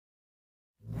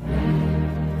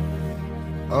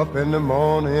Up in the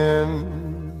morning,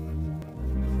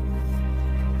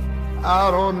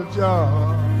 out on the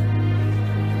job.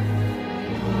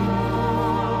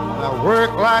 I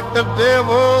work like the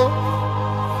devil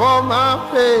for my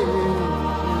pay.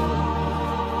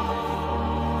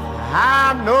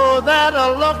 I know that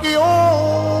a lucky old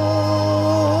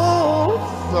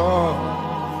son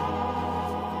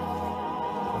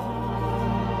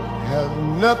has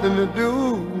nothing to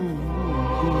do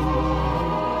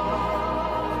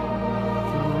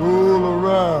to roll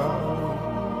around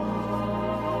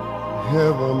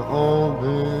heaven all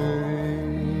day.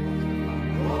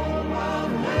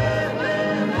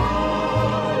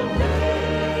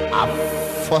 I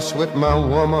fuss with my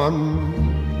woman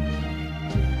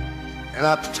and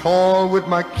I toil with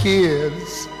my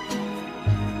kids.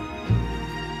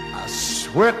 I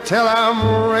sweat till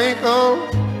I'm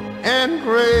wrinkled and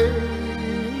gray.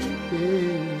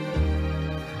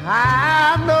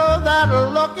 I know that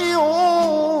lucky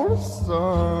old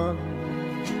son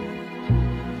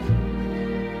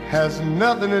has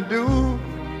nothing to do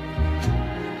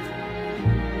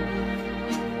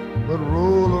but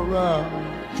roll around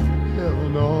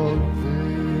heaven all day.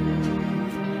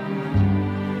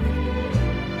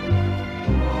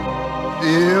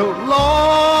 Dear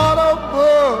Lord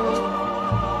above,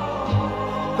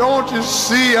 don't you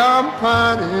see I'm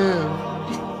pining?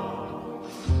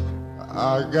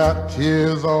 I got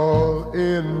tears all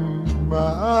in my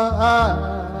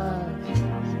eyes.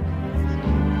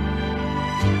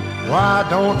 Why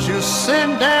don't you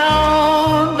send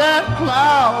down that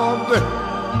cloud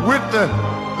with the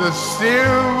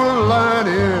silver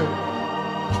lining?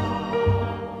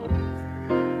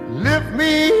 Lift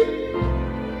me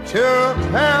to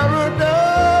paradise.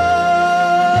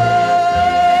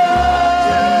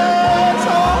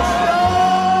 Oh,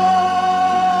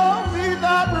 show me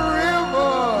that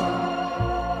river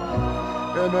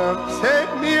and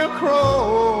take me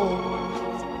across.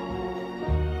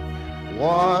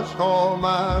 Wash all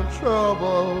my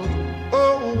troubles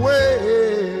away.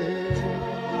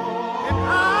 And I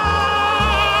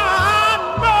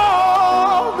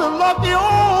know the lucky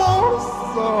old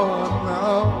son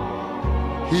now,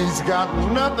 he's got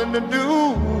nothing to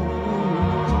do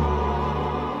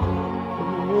but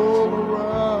roll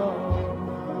around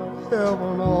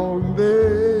heaven all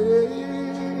day.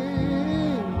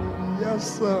 Yes,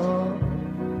 sir,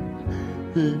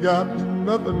 he got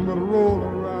nothing but roll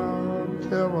around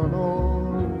heaven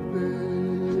all day.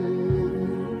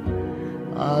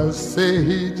 I say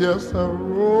he just a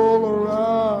roll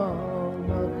around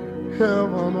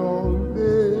heaven all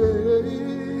day.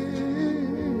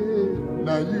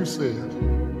 Now you say it.